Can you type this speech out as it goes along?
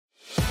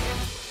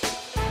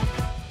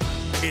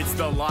It's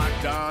the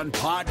Locked On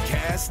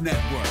Podcast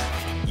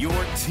Network, your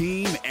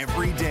team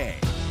every day.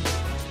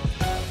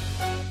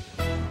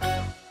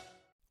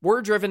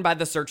 We're driven by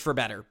the search for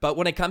better, but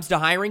when it comes to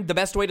hiring, the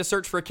best way to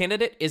search for a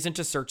candidate isn't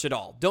to search at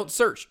all. Don't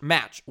search,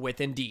 match with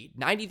Indeed.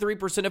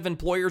 93% of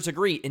employers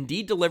agree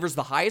Indeed delivers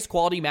the highest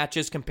quality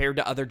matches compared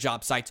to other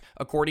job sites,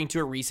 according to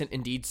a recent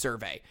Indeed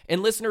survey.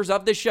 And listeners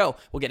of this show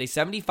will get a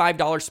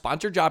 $75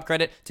 sponsored job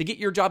credit to get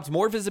your jobs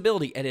more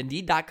visibility at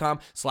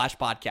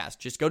Indeed.com/podcast.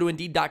 Just go to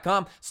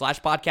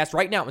Indeed.com/podcast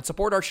right now and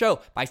support our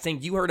show by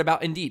saying you heard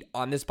about Indeed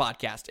on this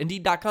podcast.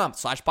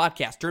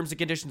 Indeed.com/podcast. Terms and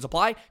conditions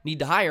apply. Need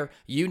to hire?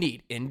 You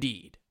need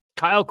Indeed.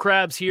 Kyle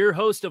Krabs here,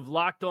 host of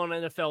Locked On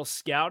NFL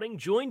Scouting.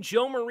 Join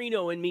Joe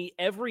Marino and me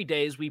every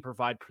day as we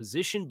provide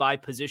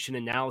position-by-position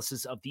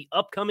analysis of the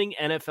upcoming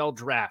NFL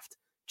Draft.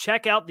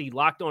 Check out the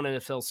Locked On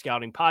NFL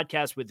Scouting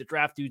podcast with the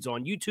Draft Dudes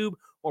on YouTube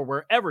or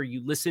wherever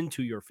you listen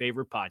to your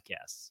favorite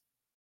podcasts.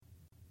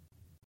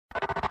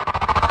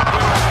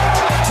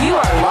 You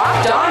are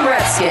Locked On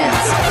Redskins,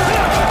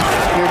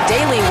 your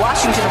daily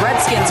Washington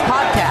Redskins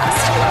podcast,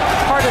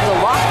 part of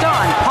the Locked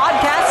On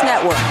Podcast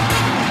Network.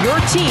 Your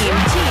team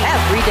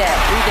every day.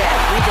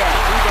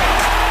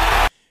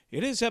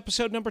 It is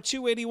episode number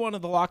 281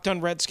 of the Locked On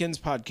Redskins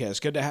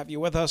podcast. Good to have you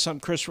with us. I'm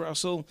Chris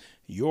Russell,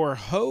 your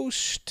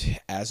host.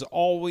 As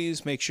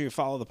always, make sure you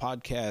follow the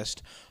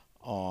podcast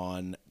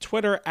on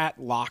Twitter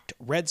at Locked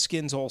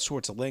Redskins. All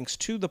sorts of links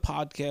to the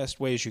podcast,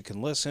 ways you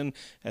can listen,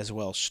 as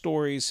well as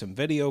stories, some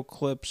video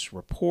clips,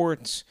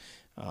 reports,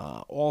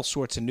 all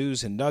sorts of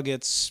news and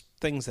nuggets,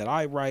 things that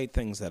I write,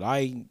 things that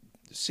I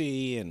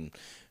see and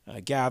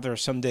gather.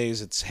 Some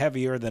days it's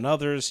heavier than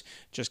others.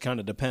 Just kind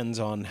of depends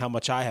on how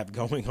much I have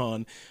going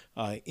on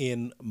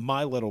in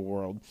my little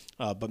world.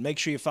 But make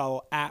sure you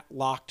follow at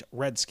Locked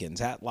Redskins,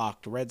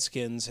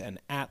 and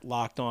at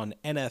Locked On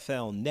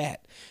NFL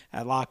Net,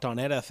 at Locked On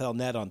NFL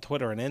Net on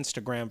Twitter and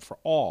Instagram for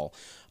all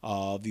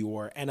of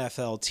your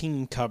NFL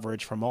team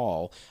coverage from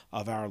all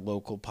of our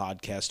local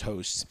podcast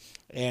hosts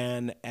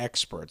and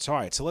experts. All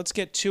right, so let's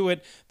get to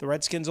it. The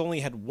Redskins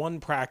only had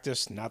one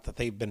practice, not that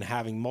they've been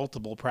having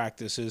multiple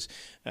practices,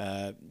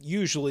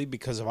 usually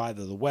because of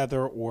either the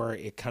weather or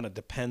it kind of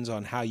depends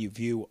on how you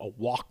view a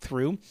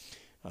walkthrough.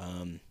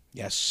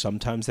 Yes,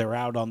 sometimes they're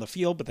out on the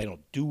field, but they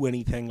don't do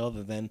anything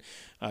other than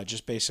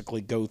just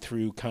basically go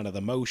through kind of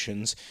the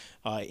motions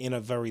in a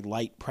very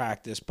light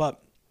practice.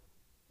 But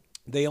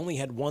they only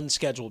had one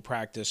scheduled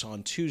practice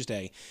on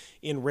Tuesday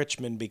in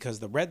Richmond because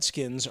the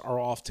Redskins are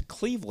off to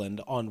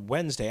Cleveland on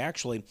Wednesday.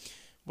 Actually,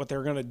 what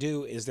they're going to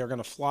do is they're going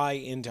to fly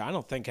into, I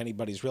don't think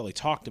anybody's really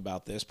talked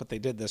about this, but they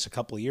did this a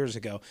couple of years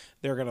ago.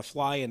 They're going to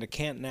fly into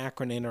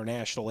Canton-Akron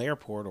International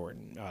Airport, or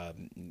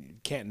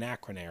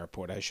Canton-Akron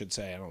Airport, I should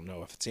say. I don't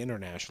know if it's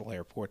International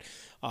Airport.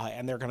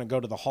 And they're going to go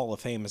to the Hall of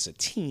Fame as a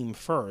team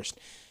first.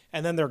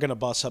 And then they're going to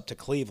bus up to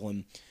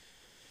Cleveland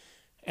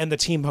and the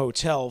team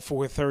hotel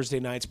for Thursday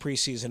night's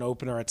preseason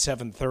opener at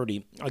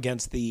 7:30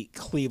 against the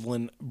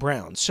Cleveland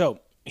Browns.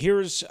 So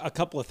here's a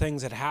couple of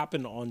things that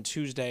happened on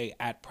Tuesday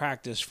at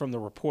practice from the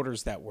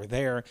reporters that were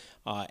there,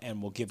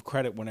 and we'll give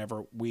credit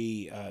whenever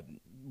we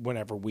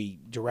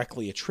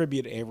directly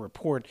attribute a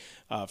report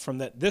from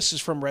that. This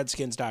is from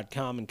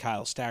Redskins.com and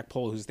Kyle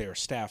Stackpole, who's their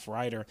staff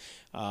writer.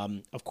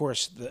 Of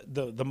course,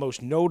 the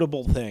most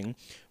notable thing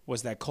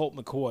was that Colt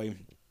McCoy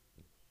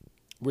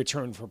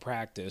returned for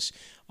practice,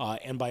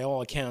 and by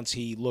all accounts,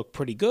 he looked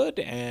pretty good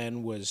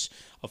and was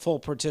a full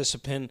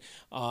participant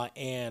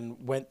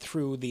and went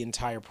through the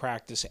entire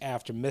practice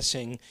after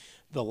missing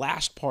the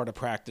last part of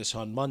practice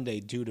on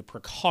Monday due to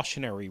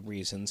precautionary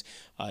reasons.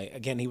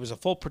 Again, he was a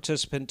full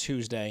participant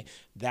Tuesday.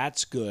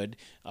 That's good.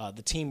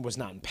 The team was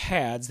not in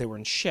pads. They were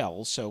in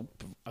shells. So,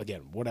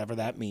 again, whatever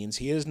that means.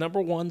 He is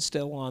number one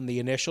still on the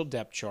initial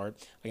depth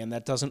chart. Again,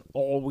 that doesn't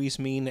always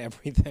mean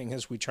everything,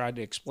 as we tried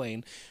to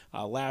explain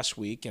last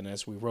week, and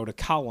as we wrote a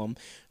column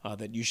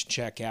that you should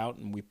check out,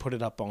 and we put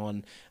it up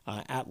on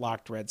at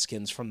Locked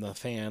Redskins from the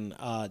fan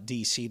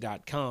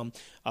DC.com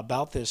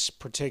about this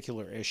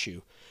particular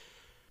issue.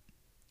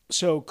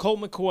 So Colt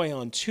McCoy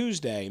on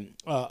Tuesday,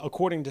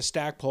 according to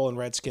Stackpole and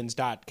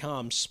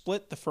Redskins.com,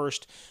 split the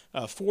first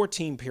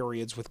 14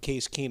 periods with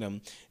Case Keenum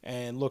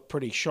and looked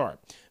pretty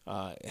sharp.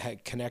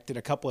 Had connected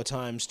a couple of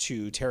times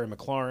to Terry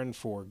McLaurin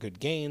for good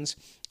gains.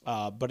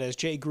 But as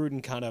Jay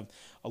Gruden kind of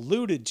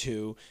alluded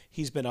to,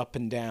 he's been up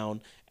and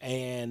down.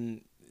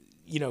 And,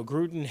 you know,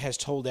 Gruden has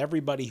told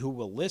everybody who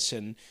will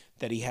listen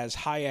that he has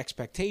high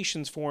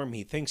expectations for him.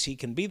 He thinks he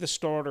can be the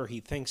starter. He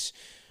thinks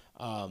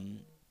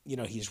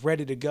he's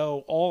ready to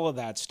go, all of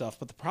that stuff.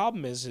 But the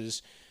problem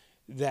is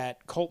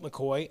that Colt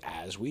McCoy,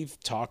 as we've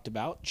talked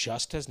about,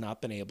 just has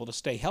not been able to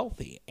stay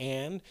healthy.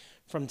 And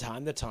from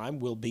time to time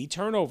will be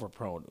turnover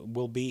prone,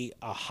 will be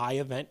a high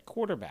event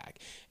quarterback.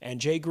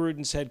 And Jay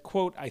Gruden said,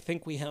 quote, "I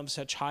think we have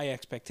such high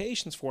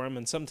expectations for him,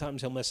 and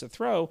sometimes he'll miss a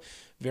throw,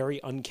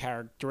 very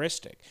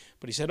uncharacteristic."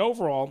 But he said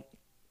overall,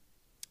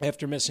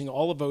 after missing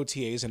all of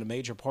OTAs and a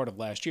major part of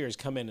last year, has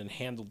come in and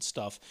handled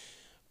stuff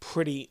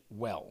pretty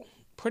well.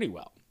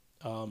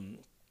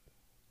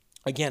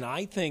 Again,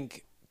 I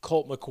think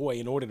Colt McCoy,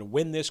 in order to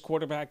win this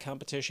quarterback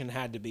competition,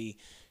 had to be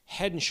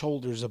head and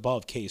shoulders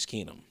above Case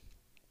Keenum.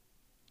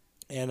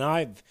 And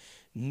I've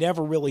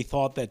never really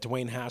thought that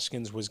Dwayne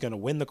Haskins was going to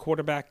win the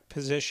quarterback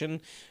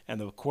position and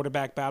the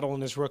quarterback battle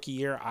in his rookie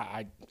year.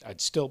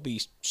 I'd still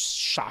be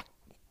shocked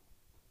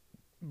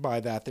by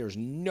that. There's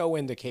no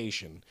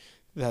indication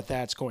that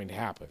that's going to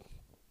happen.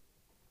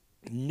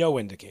 No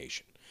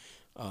indication.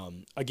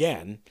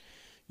 Again,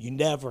 you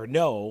never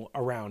know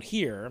around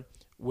here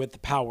with the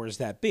powers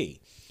that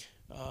be.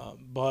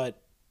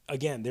 But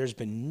again, there's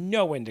been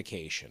no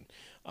indication.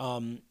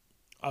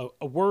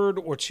 A word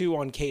or two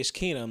on Case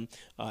Keenum.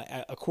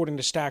 According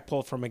to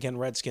Stackpole from, again,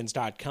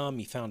 Redskins.com,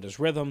 he found his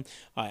rhythm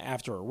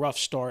after a rough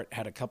start,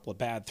 had a couple of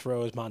bad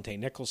throws. Monte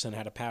Nicholson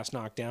had a pass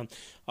knocked down,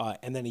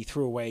 and then he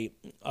threw away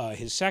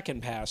his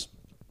second pass.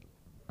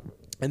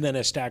 And then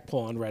as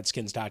Stackpole on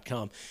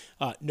Redskins.com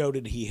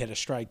noted, he hit a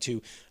strike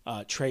to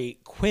Trey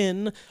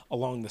Quinn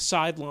along the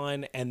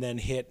sideline and then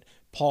hit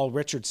Paul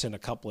Richardson a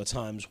couple of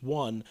times,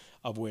 one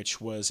of which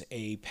was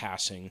a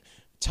passing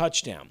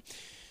touchdown.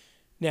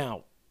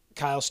 Now,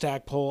 Kyle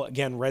Stackpole,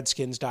 again,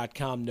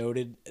 Redskins.com,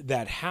 noted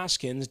that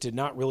Haskins did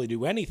not really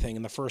do anything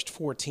in the first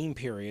 14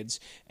 periods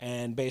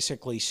and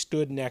basically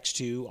stood next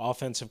to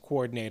offensive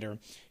coordinator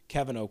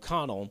Kevin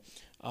O'Connell.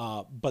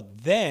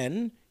 But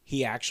then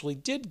he actually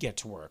did get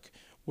to work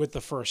with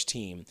the first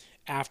team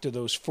after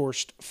those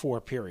first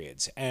 4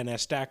 periods. And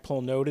as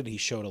Stackpole noted, he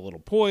showed a little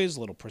poise, a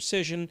little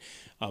precision,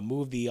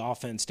 moved the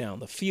offense down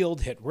the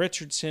field, hit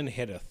Richardson,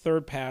 hit a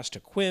third pass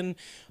to Quinn,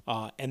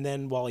 and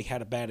then while he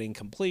had a bad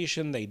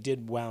incompletion, they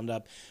did wound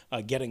up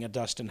getting a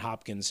Dustin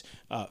Hopkins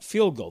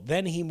field goal.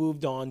 Then he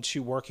moved on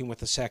to working with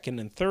the second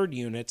and third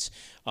units,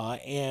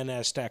 and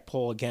as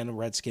Stackpole, again,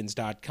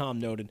 Redskins.com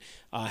noted,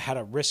 had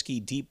a risky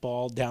deep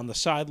ball down the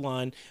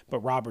sideline, but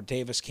Robert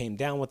Davis came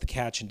down with the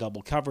catch in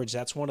double coverage.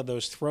 That's one of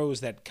those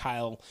throws that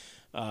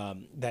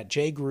that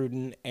Jay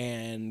Gruden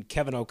and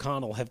Kevin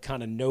O'Connell have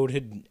kind of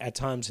noted at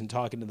times in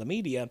talking to the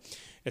media.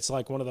 It's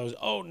like one of those,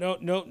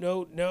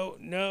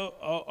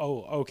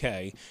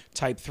 okay,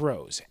 type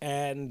throws.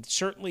 And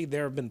certainly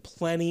there have been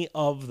plenty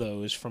of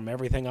those from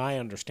everything I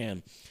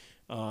understand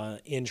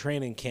in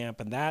training camp.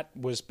 And that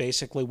was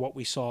basically what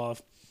we saw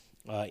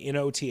in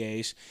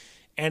OTAs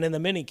and in the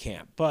mini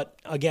camp. But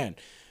again,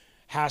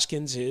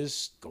 Haskins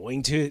is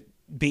going to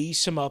be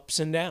some ups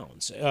and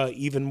downs,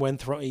 even when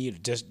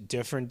just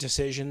different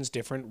decisions,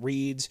 different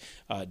reads,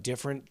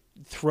 different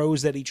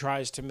throws that he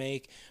tries to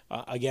make.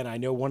 Again, I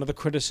know one of the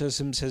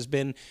criticisms has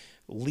been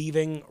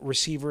leaving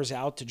receivers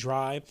out to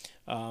dry.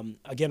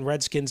 Again,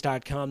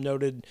 Redskins.com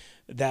noted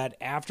that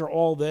after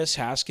all this,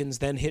 Haskins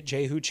then hit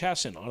Jehu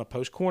Chesson on a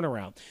post corner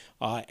route,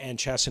 and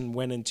Chesson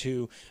went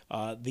into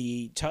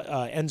the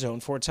end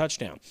zone for a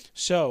touchdown.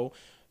 So,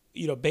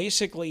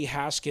 basically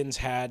Haskins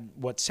had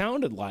what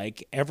sounded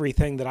like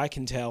everything that I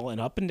can tell an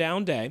up and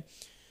down day.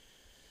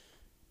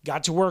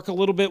 Got to work a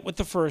little bit with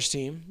the first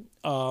team,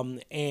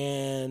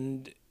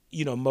 and,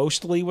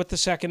 mostly with the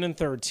second and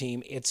third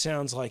team. It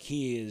sounds like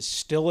he is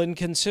still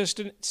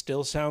inconsistent.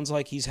 Still sounds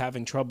like he's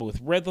having trouble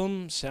with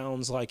rhythm.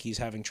 Sounds like he's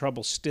having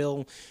trouble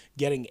still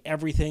getting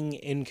everything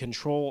in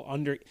control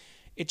under.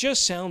 It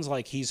just sounds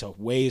like he's a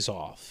ways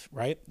off,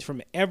 right?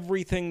 From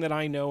everything that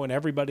I know and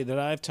everybody that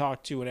I've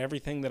talked to and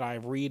everything that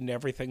I've read and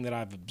everything that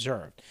I've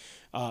observed.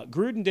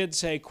 Gruden did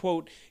say,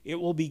 quote,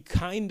 "It will be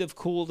kind of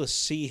cool to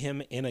see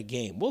him in a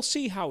game." We'll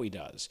see how he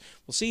does.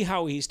 We'll see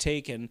how he's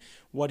taken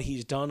what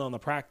he's done on the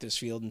practice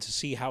field and to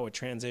see how it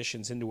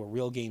transitions into a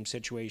real game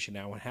situation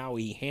now and how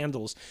he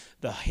handles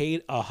the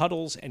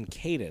huddles and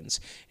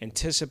cadence,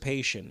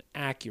 anticipation,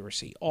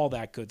 accuracy, all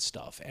that good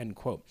stuff, end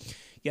quote.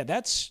 Yeah,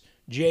 that's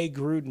Jay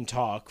Gruden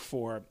talk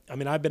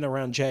I've been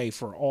around Jay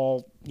for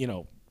all,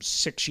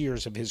 6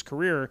 years of his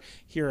career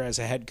here as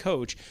a head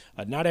coach.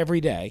 Not every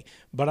day,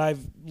 but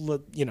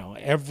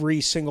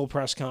every single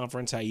press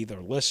conference, I either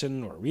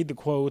listen or read the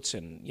quotes.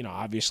 And,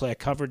 obviously I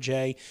covered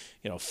Jay,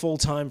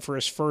 full-time for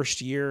his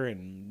first year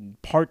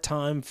and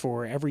part-time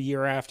for every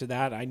year after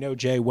that. I know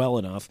Jay well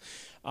enough.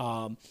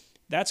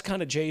 That's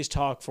kind of Jay's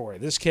talk for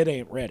it. This kid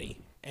ain't ready.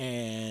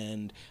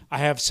 And I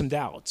have some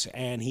doubts,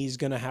 and he's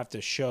going to have to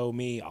show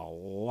me a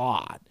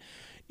lot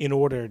in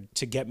order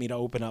to get me to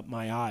open up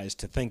my eyes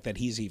to think that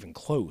he's even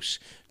close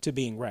to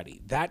being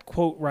ready. That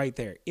quote right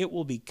there, it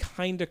will be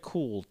kind of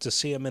cool to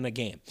see him in a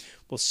game.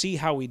 We'll see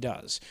how he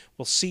does.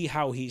 We'll see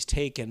how he's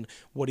taken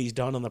what he's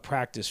done on the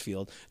practice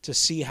field to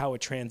see how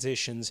it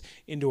transitions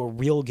into a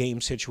real game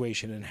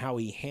situation and how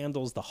he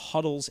handles the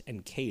huddles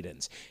and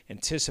cadence,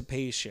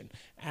 anticipation,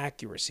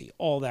 accuracy,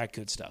 all that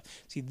good stuff.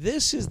 See,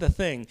 this is the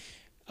thing.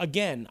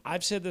 Again,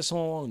 I've said this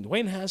all along.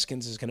 Dwayne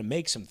Haskins is going to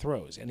make some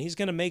throws, and he's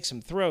going to make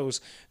some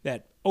throws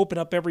that open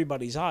up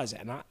everybody's eyes.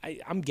 And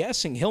I'm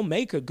guessing he'll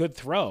make a good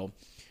throw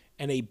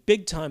and a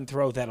big-time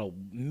throw that'll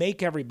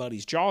make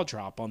everybody's jaw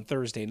drop on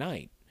Thursday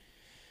night.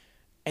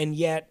 And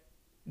yet,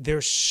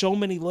 there's so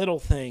many little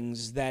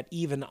things that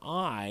even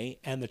I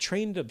and the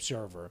trained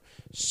observer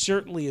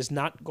certainly is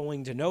not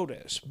going to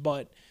notice.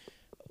 But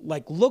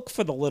look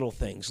for the little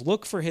things.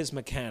 Look for his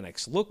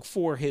mechanics. Look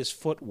for his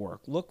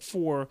footwork. Look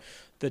for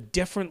the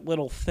different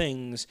little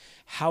things,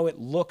 how it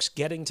looks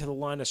getting to the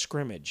line of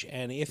scrimmage,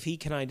 and if he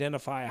can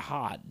identify a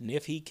hot, and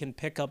if he can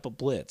pick up a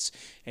blitz,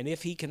 and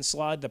if he can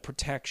slide the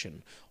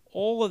protection.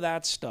 All of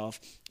that stuff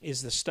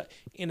is the stuff,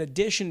 in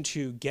addition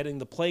to getting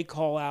the play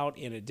call out,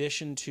 in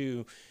addition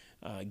to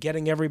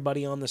getting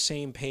everybody on the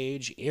same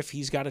page, if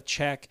he's got a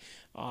check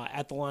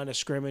at the line of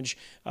scrimmage.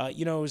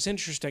 It was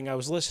interesting. I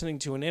was listening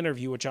to an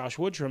interview with Josh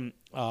Woodrum,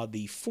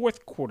 the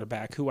fourth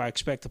quarterback, who I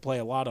expect to play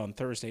a lot on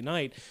Thursday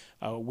night,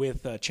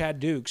 with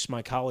Chad Dukes,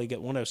 my colleague at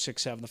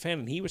 106.7 The Fan,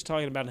 and he was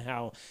talking about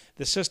how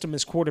the system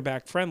is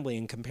quarterback-friendly,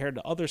 and compared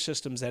to other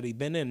systems that he'd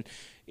been in,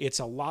 it's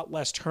a lot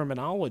less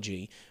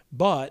terminology,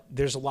 but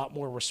there's a lot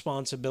more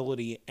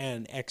responsibility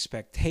and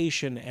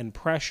expectation and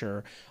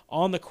pressure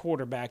on the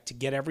quarterback to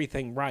get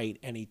everything right,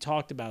 and he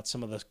talked about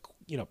some of the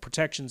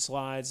protection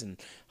slides and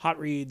hot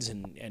reads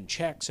and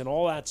checks and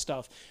all that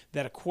stuff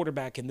that a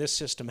quarterback in this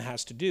system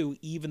has to do,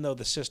 even though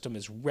the system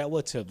is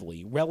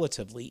relatively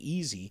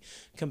easy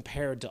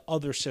compared to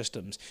other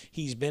systems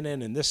he's been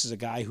in. And this is a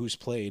guy who's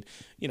played,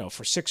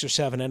 for 6 or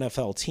 7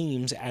 NFL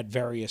teams at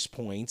various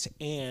points,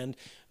 and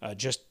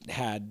just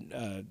had,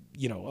 a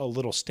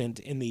little stint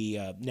in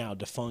the now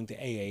defunct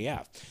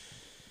AAF.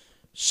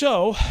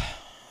 So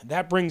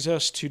that brings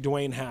us to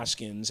Dwayne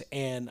Haskins.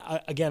 And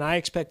again, I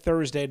expect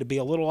Thursday to be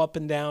a little up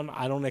and down.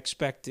 I don't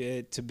expect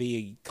it to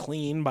be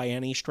clean by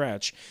any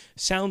stretch.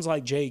 Sounds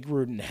like Jay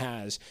Gruden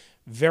has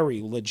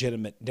very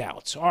legitimate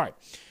doubts. All right.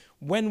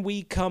 When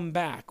we come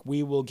back,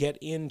 we will get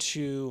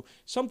into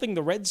something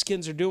the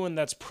Redskins are doing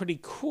that's pretty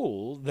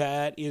cool,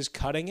 that is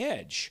cutting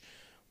edge.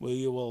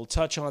 We will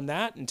touch on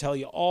that and tell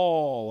you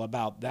all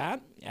about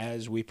that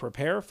as we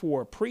prepare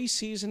for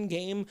preseason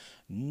game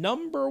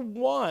number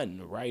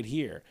 1 right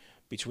here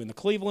between the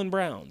Cleveland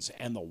Browns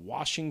and the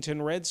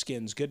Washington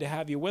Redskins. Good to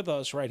have you with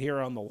us right here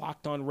on the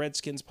Locked On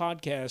Redskins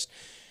podcast.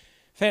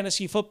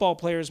 Fantasy football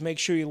players, make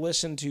sure you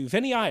listen to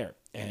Vinny Iyer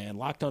and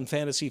Locked On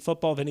Fantasy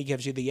Football. Vinny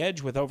gives you the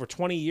edge with over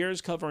 20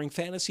 years covering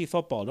fantasy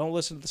football. Don't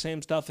listen to the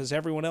same stuff as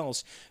everyone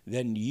else,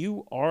 then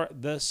you are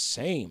the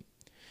same.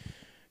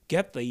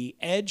 Get the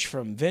edge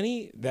from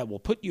Vinny that will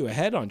put you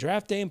ahead on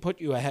draft day and put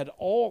you ahead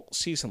all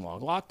season long.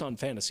 Locked On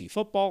Fantasy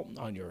Football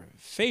on your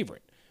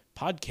favorite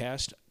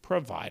podcast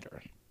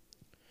provider.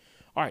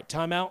 All right,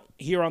 time out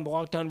here on the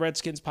Locked On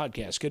Redskins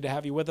podcast. Good to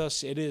have you with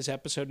us. It is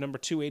episode number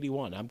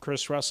 281. I'm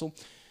Chris Russell,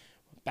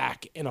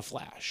 back in a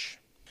flash.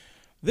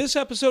 This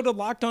episode of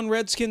Locked On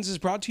Redskins is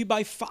brought to you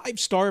by 5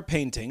 Star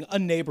Painting, a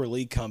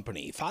neighborly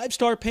company. 5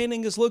 Star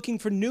Painting is looking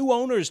for new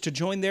owners to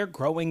join their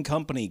growing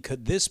company.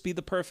 Could this be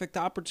the perfect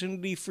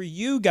opportunity for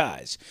you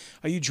guys?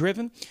 Are you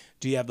driven?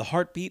 Do you have the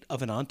heartbeat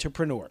of an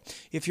entrepreneur?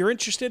 If you're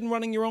interested in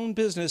running your own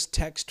business,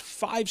 text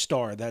 5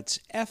 Star. That's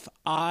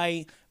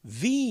FIVE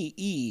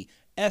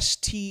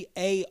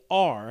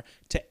STAR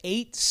to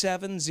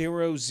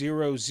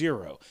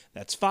 87000.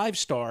 That's 5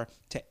 Star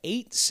to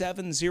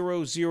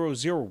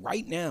 87000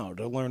 right now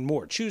to learn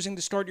more. Choosing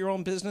to start your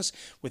own business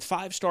with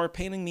 5 Star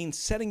Painting means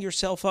setting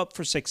yourself up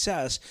for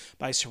success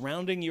by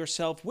surrounding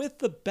yourself with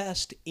the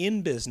best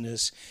in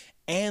business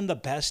and the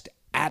best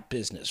at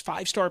business.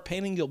 5 Star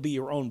Painting, you'll be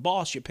your own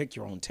boss. You pick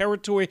your own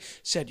territory,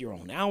 set your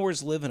own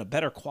hours, live in a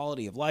better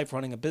quality of life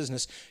running a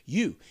business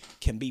you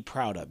can be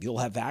proud of. You'll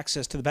have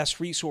access to the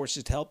best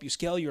resources to help you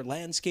scale your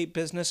landscape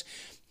business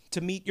to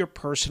meet your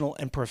personal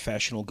and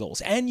professional goals.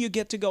 And you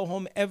get to go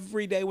home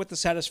every day with the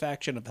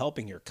satisfaction of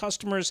helping your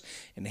customers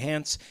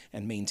enhance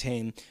and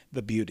maintain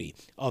the beauty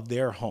of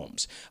their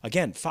homes.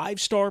 Again, 5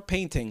 Star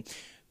Painting.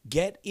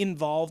 Get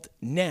involved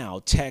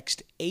now.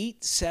 Text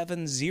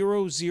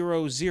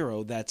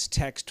 87000. That's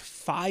text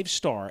 5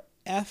 Star,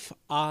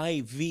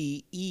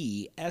 FIVESTAR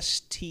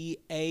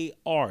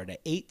to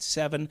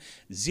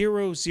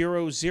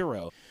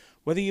 87000.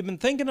 Whether you've been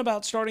thinking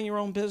about starting your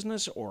own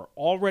business or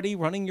already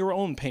running your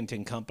own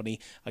painting company,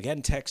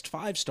 again, text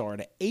 5 Star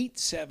to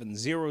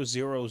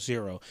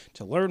 87000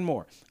 to learn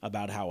more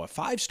about how a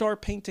 5 Star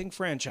Painting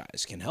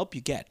franchise can help you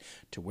get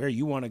to where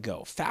you want to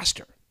go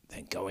faster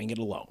than going it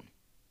alone.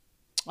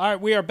 All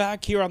right, we are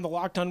back here on the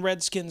Locked On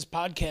Redskins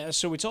podcast.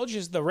 So we told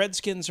you the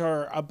Redskins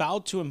are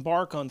about to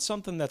embark on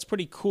something that's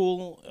pretty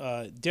cool,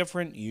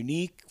 different,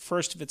 unique,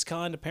 first of its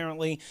kind,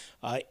 apparently,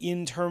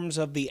 in terms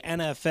of the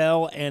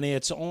NFL, and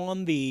it's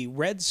on the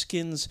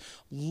Redskins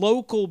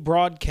local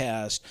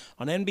broadcast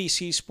on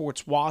NBC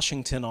Sports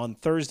Washington on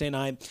Thursday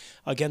night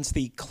against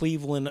the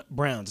Cleveland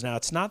Browns. Now,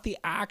 it's not the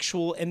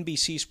actual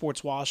NBC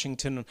Sports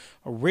Washington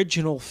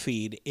original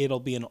feed.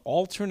 It'll be an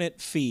alternate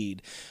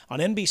feed on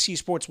NBC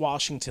Sports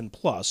Washington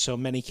Plus. So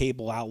many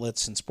cable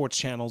outlets and sports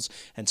channels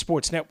and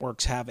sports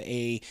networks have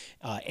a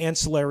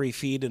ancillary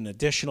feed, an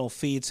additional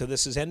feed. So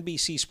this is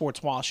NBC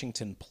Sports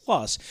Washington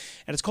Plus,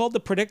 and it's called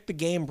the Predict the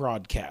Game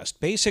broadcast.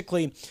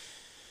 Basically,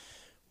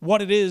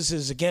 what it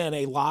is again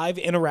a live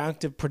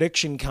interactive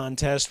prediction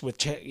contest with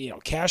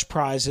cash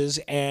prizes,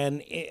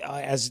 and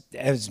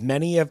as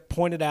many have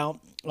pointed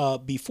out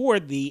before,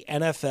 the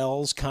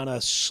NFL's kind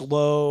of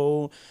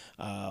slow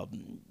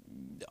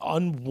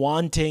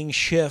unwanting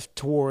shift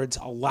towards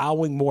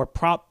allowing more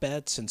prop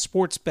bets and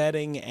sports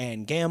betting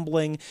and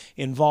gambling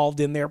involved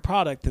in their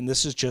product. And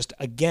this is just,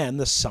 again,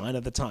 the sign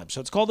of the time.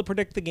 So it's called the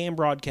Predict the Game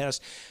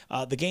broadcast.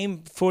 The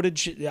game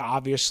footage,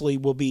 obviously,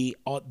 will be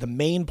the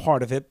main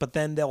part of it, but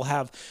then they'll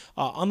have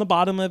on the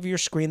bottom of your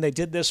screen, they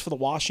did this for the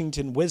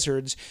Washington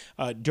Wizards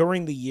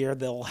during the year,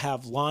 they'll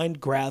have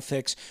lined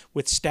graphics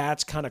with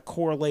stats kind of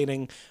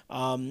correlating,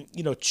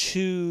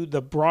 to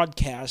the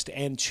broadcast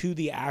and to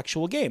the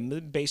actual game.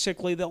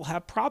 Basically, they'll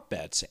have prop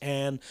bets,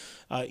 and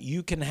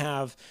you can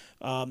have,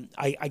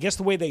 I guess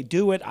the way they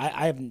do it,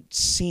 I haven't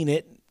seen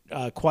it,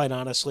 quite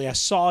honestly. I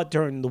saw it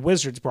during the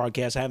Wizards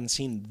broadcast. I haven't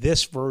seen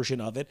this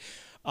version of it.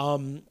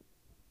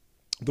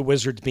 The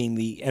Wizards being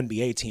the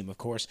NBA team, of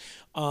course.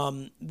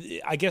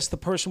 I guess the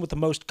person with the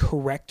most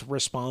correct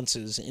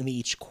responses in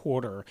each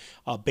quarter,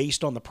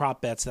 based on the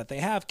prop bets that they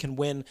have, can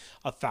win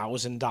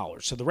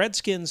 $1,000. So the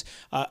Redskins,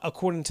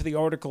 according to the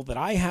article that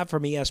I have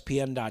from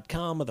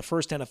ESPN.com, are the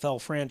first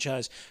NFL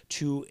franchise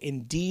to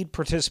indeed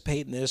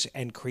participate in this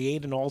and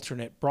create an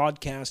alternate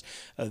broadcast.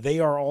 They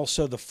are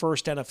also the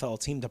first NFL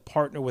team to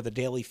partner with a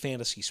daily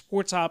fantasy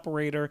sports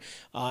operator,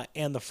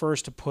 and the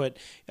first to put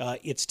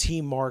its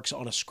team marks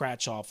on a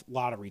scratch-off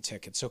lottery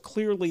ticket. So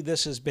clearly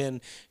this has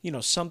been,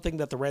 something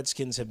that the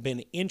Redskins have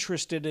been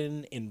interested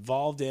in,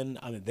 involved in.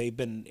 I mean, they've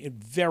been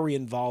very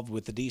involved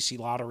with the DC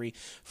Lottery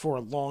for a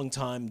long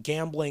time.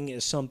 Gambling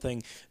is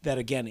something that,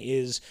 again,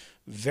 is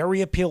very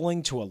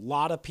appealing to a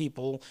lot of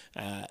people.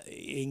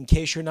 In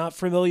case you're not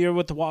familiar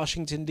with the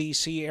Washington,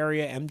 D.C.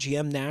 area,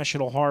 MGM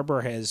National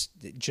Harbor has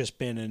just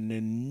been an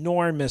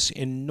enormous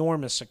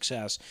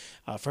success.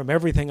 From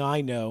everything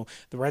I know,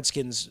 the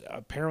Redskins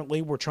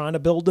apparently were trying to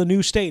build a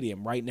new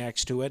stadium right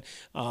next to it,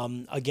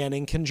 again,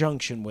 in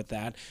conjunction with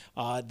that.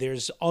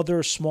 There's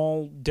other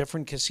small,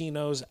 different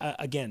casinos.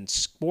 Again,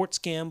 sports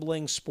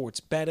gambling, sports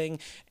betting,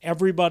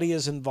 everybody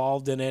is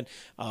involved in it.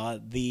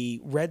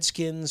 The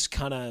Redskins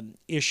kind of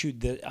issued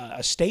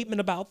a statement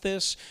about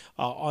this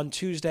on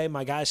Tuesday.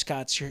 My guy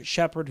Scott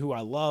Shepard, who I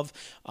love,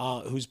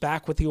 who's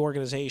back with the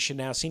organization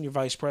now, senior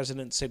vice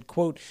president, said,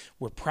 quote,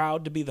 "We're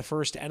proud to be the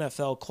first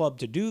NFL club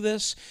to do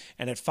this,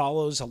 and it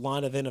follows a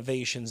line of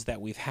innovations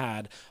that we've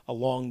had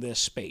along this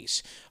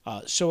space."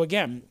 So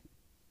again,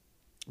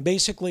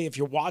 basically, if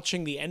you're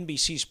watching the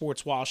NBC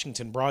Sports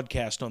Washington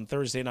broadcast on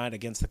Thursday night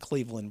against the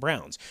Cleveland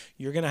Browns,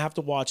 you're going to have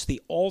to watch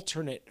the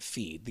alternate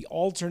feed, the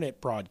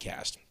alternate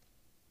broadcast.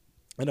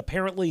 And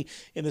apparently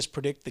in this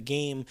Predict the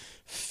Game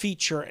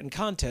feature and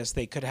contest,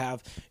 they could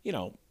have,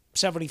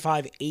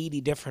 75,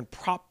 80 different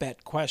prop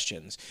bet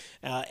questions.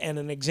 And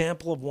an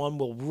example of one,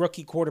 will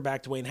rookie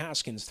quarterback Dwayne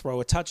Haskins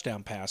throw a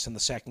touchdown pass in the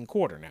second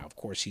quarter? Now, of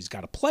course, he's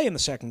got to play in the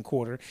second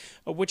quarter,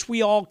 which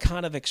we all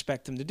kind of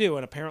expect him to do.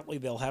 And apparently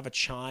they'll have a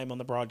chime on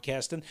the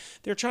broadcast, and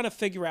they're trying to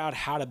figure out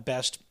how to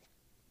best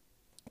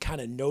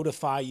kind of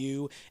notify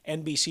you.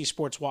 NBC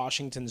Sports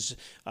Washington's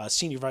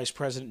senior vice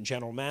president and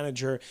general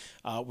manager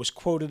was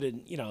quoted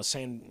in,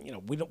 saying,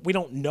 we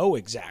don't know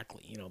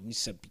exactly. He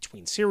said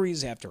between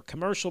series, after a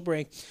commercial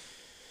break,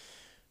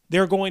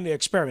 they're going to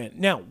experiment.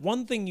 Now,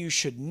 one thing you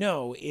should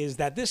know is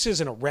that this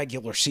isn't a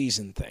regular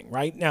season thing,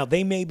 right? Now,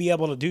 they may be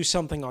able to do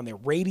something on their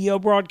radio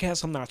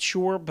broadcast, I'm not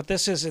sure, but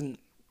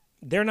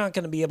they're not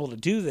going to be able to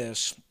do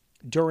this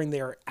during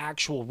their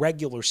actual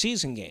regular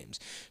season games.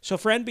 So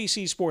for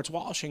NBC Sports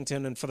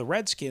Washington and for the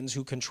Redskins,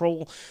 who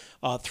control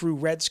through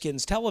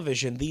Redskins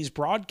television these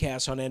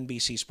broadcasts on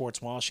NBC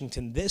Sports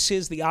Washington, this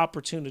is the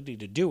opportunity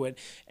to do it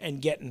and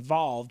get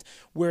involved,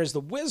 whereas the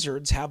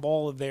Wizards have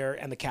all of their,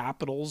 and the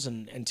Capitals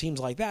and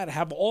teams like that,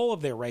 have all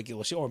of their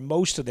regular, or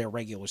most of their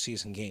regular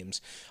season games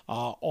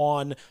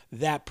on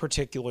that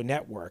particular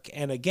network.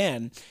 And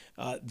again,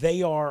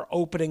 they are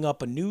opening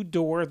up a new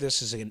door.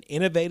 This is an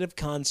innovative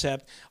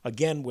concept,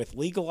 again, with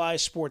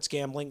legalized sports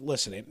gambling.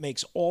 Listen, it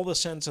makes all the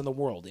sense in the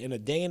world. In a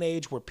day and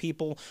age where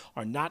people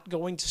are not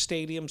going to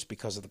stadiums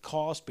because of the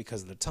cost,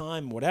 because of the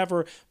time,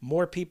 whatever,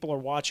 more people are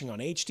watching on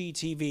HD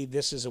TV.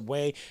 This is a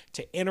way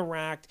to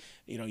interact.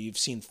 You've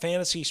seen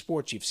fantasy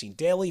sports, you've seen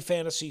daily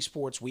fantasy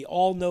sports. We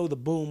all know the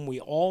boom. We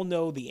all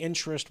know the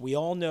interest. We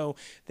all know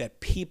that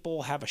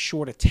people have a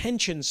short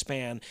attention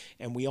span,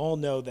 and we all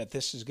know that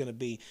this is going to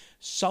be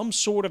some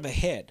sort of a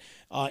hit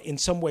in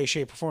some way,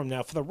 shape, or form.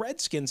 Now, for the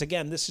Redskins,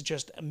 again, this is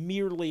just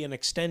merely an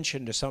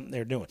extension to something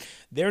they're doing.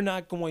 They're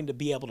not going to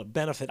be able to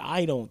benefit,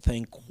 I don't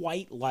think,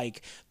 quite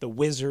like the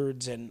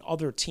Wizards and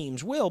other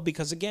teams will,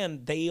 because,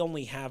 again, they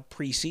only have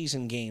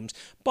preseason games,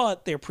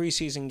 but their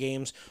preseason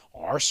games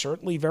are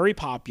certainly very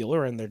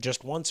popular, and they're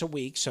just once a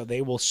week, so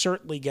they will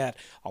certainly get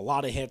a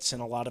lot of hits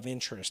and a lot of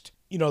interest.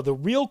 The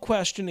real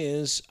question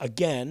is,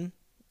 again,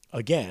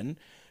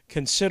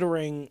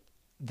 considering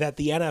that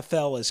the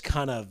NFL is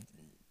kind of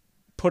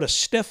put a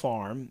stiff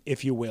arm,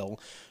 if you will,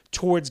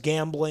 towards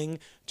gambling,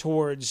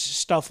 towards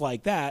stuff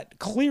like that,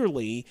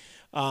 clearly,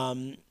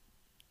 the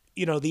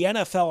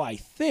NFL, I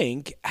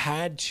think,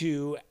 had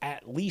to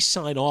at least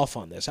sign off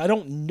on this. I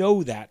don't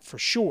know that for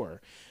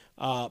sure,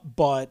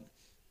 but,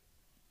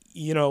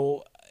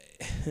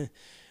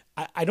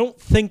 I don't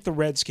think the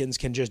Redskins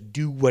can just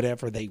do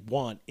whatever they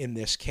want in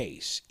this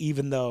case,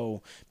 even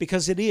though,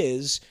 because it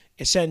is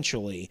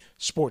essentially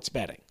sports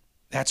betting.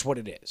 That's what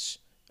it is.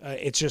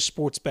 It's just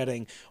sports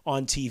betting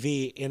on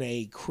TV in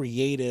a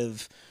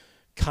creative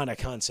kind of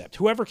concept.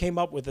 Whoever came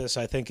up with this,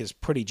 I think, is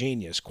pretty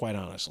genius, quite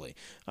honestly,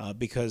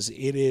 because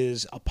it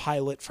is a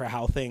pilot for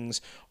how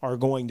things are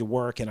going to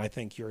work, and I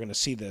think you're going to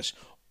see this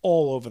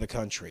all over the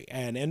country.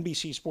 And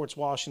NBC Sports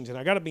Washington,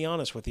 I got to be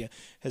honest with you,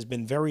 has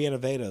been very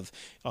innovative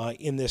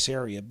in this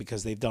area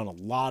because they've done a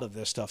lot of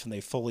this stuff and they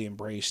fully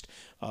embraced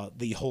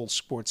the whole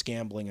sports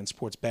gambling and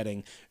sports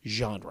betting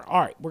genre.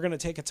 All right, we're going to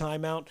take a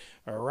timeout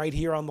right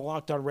here on the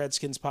Locked On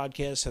Redskins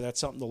podcast, so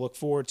that's something to look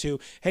forward to.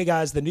 Hey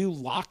guys, the new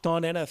Locked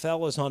On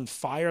NFL is on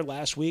fire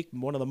last week.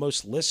 One of the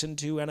most listened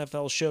to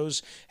NFL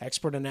shows,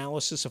 expert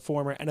analysis of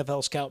former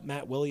NFL scout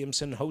Matt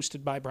Williamson,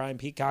 hosted by Brian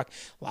Peacock.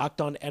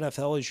 Locked On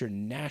NFL is your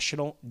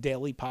national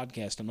daily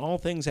podcast on all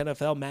things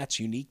NFL, Matt's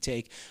unique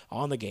take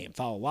on the game.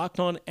 Follow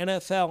Locked On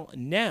NFL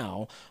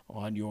now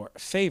on your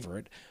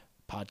favorite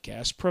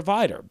podcast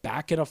provider.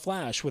 Back in a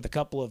flash with a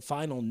couple of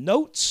final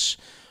notes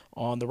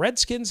on the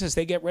Redskins as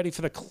they get ready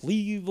for the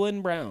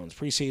Cleveland Browns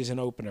preseason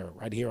opener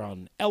right here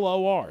on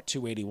LOR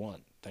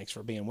 281. Thanks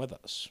for being with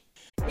us.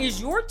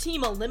 Is your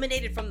team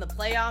eliminated from the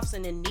playoffs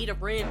and in need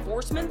of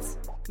reinforcements?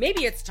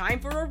 Maybe it's time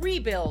for a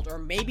rebuild, or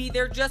maybe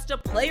they're just a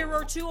player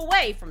or two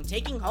away from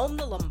taking home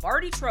the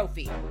Lombardi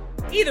Trophy.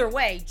 Either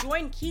way,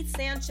 join Keith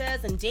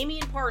Sanchez and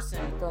Damian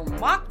Parson for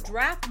Mock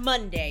Draft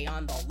Monday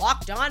on the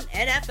Locked On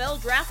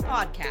NFL Draft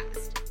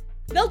Podcast.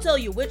 They'll tell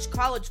you which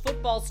college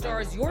football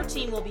stars your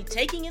team will be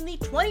taking in the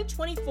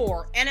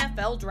 2024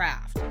 NFL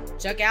Draft.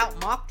 Check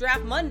out Mock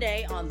Draft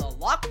Monday on the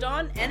Locked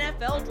On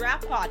NFL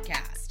Draft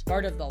Podcast,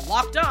 part of the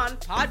Locked On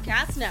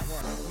Podcast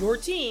Network, your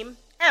team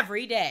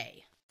every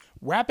day.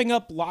 Wrapping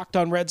up Locked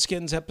On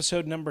Redskins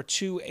episode number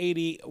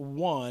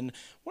 281,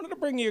 wanted to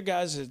bring your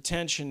guys'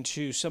 attention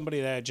to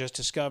somebody that I just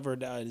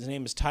discovered. His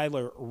name is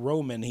Tyler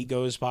Roman. He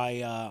goes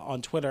by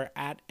on Twitter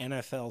at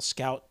NFL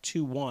Scout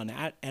 21,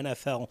 at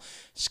NFL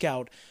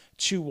Scout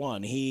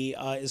 21. He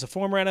is a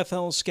former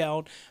NFL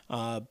scout,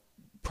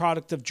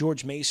 product of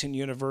George Mason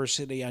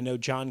University. I know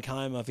John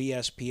Keim of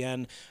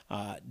ESPN.com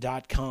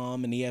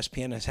and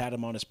ESPN has had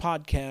him on his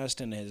podcast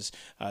and has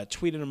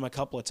tweeted him a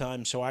couple of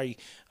times. So I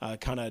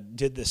kind of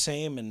did the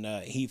same,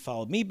 and he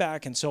followed me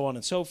back and so on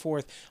and so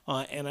forth.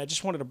 And I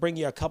just wanted to bring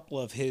you a couple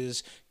of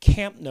his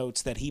camp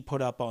notes that he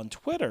put up on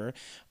Twitter,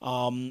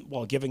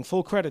 while giving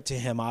full credit to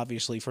him,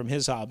 obviously, from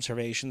his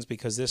observations,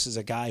 because this is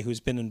a guy who's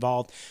been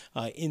involved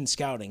in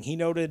scouting. He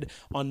noted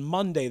on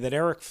Monday that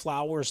Eric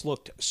Flowers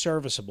looked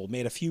serviceable,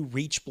 made a few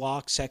reach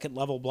blocks,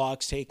 second-level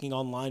blocks, taking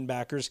on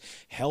linebackers,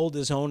 held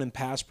his own in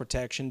pass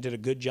protection, did a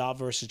good job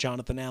versus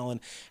Jonathan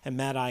Allen and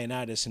Matt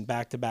Ioannidis in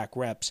back-to-back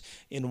reps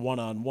in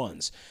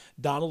one-on-ones.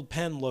 Donald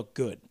Penn looked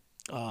good,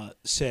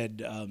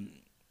 said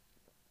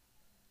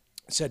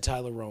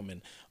Tyler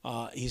Roman.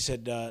 He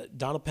said,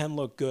 Donald Penn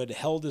looked good,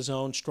 held his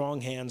own,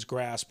 strong hands,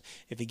 grasp.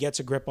 If he gets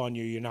a grip on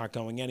you, you're not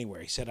going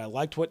anywhere. He said, I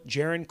liked what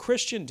Jaron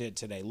Christian did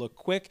today. Looked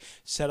quick,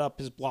 set up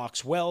his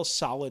blocks well,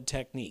 solid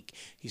technique.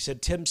 He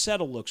said, Tim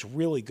Settle looks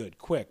really good,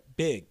 quick,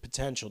 big,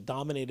 potential,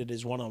 dominated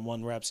his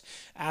one-on-one reps,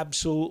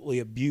 absolutely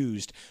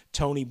abused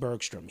Tony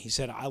Bergstrom. He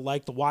said, I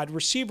like the wide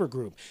receiver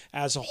group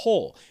as a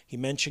whole. He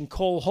mentioned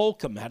Cole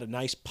Holcomb had a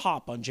nice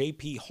pop on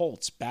J.P.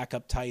 Holtz,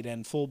 backup tight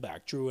end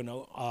fullback, drew an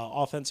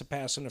offensive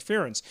pass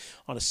interference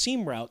on a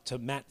seam route to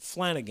Matt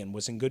Flanagan,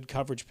 was in good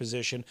coverage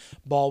position,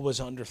 ball was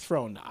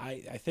underthrown.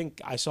 I think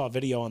I saw a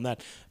video on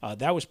that.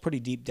 That was pretty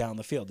deep down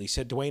the field. He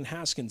said Dwayne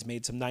Haskins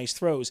made some nice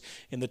throws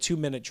in the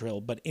 2-minute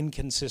drill, but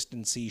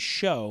inconsistencies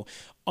show.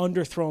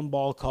 Underthrown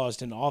ball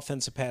caused an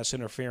offensive pass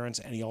interference,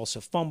 and he also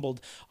fumbled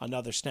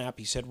another snap.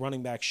 He said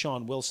running back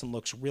Sean Wilson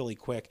looks really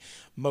quick.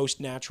 Most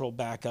natural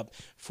backup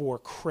for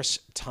Chris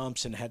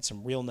Thompson, had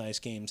some real nice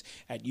games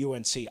at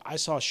UNC. I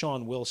saw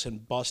Sean Wilson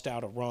bust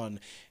out a run,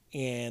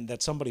 and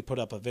that somebody put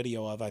up a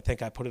video of. I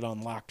think I put it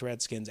on Locked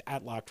Redskins,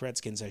 at Locked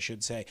Redskins, I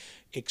should say.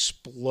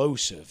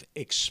 Explosive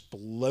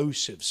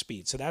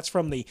speed. So that's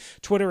from the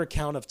Twitter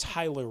account of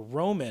Tyler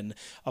Roman,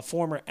 a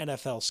former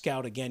NFL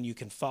scout. Again, you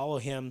can follow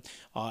him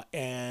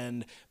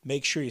and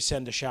make sure you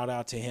send a shout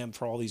out to him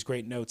for all these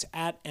great notes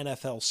at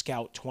NFL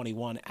Scout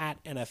 21,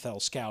 at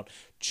NFL Scout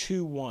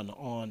 21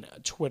 on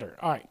Twitter.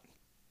 All right,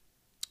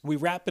 we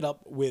wrap it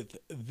up with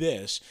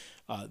this.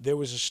 There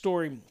was a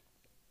story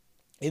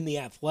in The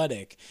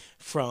Athletic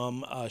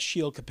from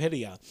Sheil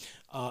Kapidia,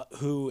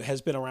 who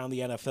has been around the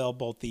NFL,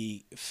 both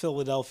the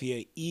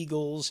Philadelphia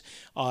Eagles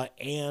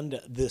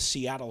and the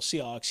Seattle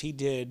Seahawks. He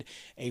did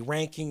a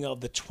ranking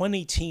of the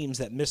 20 teams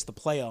that missed the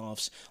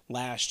playoffs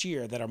last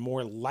year that are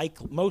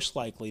most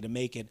likely to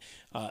make it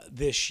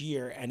this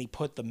year, and he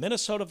put the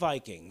Minnesota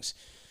Vikings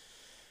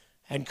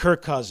and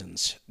Kirk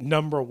Cousins,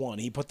 number 1.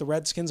 He put the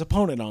Redskins'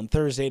 opponent on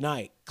Thursday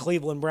night,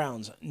 Cleveland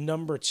Browns,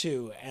 number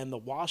 2, and the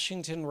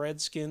Washington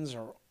Redskins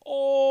are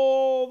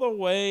all the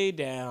way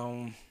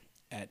down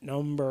at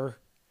number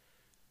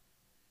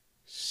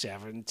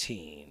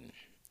 17.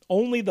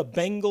 Only the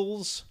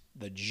Bengals,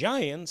 the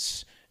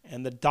Giants,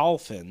 and the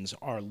Dolphins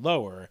are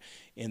lower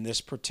in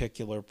this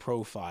particular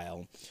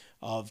profile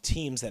of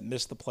teams that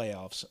missed the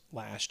playoffs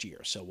last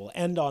year. So we'll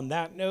end on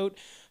that note.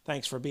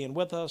 Thanks for being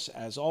with us.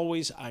 As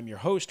always, I'm your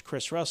host,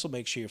 Chris Russell.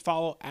 Make sure you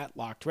follow at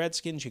Locked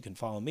Redskins. You can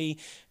follow me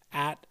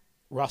at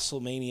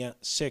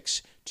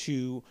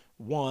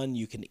Russellmania621.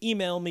 You can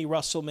email me,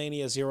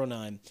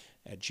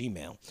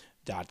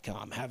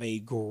 russellmania09@gmail.com. Have a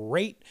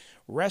great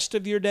rest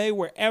of your day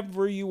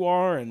wherever you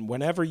are and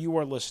whenever you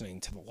are listening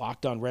to the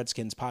Locked On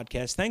Redskins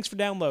podcast. Thanks for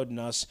downloading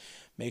us.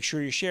 Make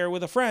sure you share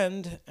with a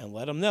friend and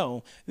let them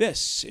know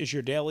this is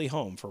your daily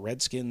home for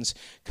Redskins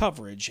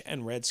coverage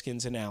and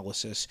Redskins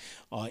analysis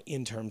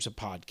in terms of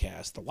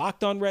podcasts. The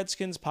Locked On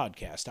Redskins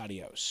podcast.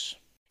 Adios.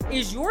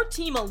 Is your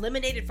team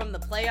eliminated from the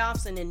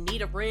playoffs and in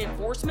need of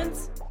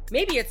reinforcements?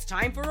 Maybe it's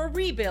time for a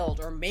rebuild,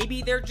 or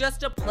maybe they're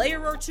just a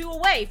player or two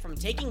away from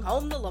taking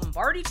home the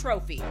Lombardi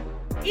Trophy.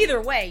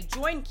 Either way,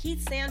 join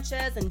Keith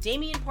Sanchez and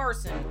Damian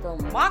Parson for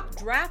Mock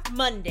Draft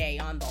Monday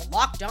on the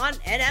Locked On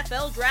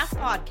NFL Draft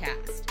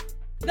Podcast.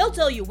 They'll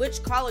tell you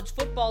which college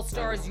football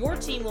stars your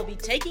team will be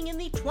taking in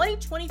the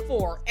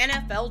 2024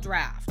 NFL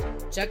Draft.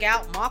 Check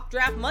out Mock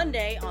Draft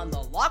Monday on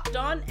the Locked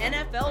On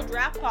NFL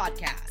Draft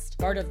Podcast,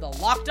 part of the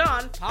Locked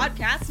On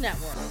Podcast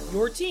Network,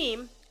 your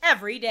team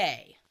every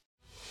day.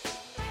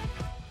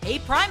 Hey,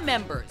 Prime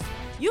members,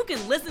 you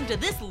can listen to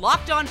this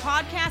Locked On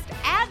podcast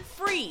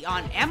ad-free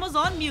on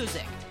Amazon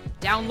Music.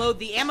 Download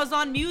the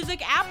Amazon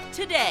Music app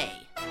today.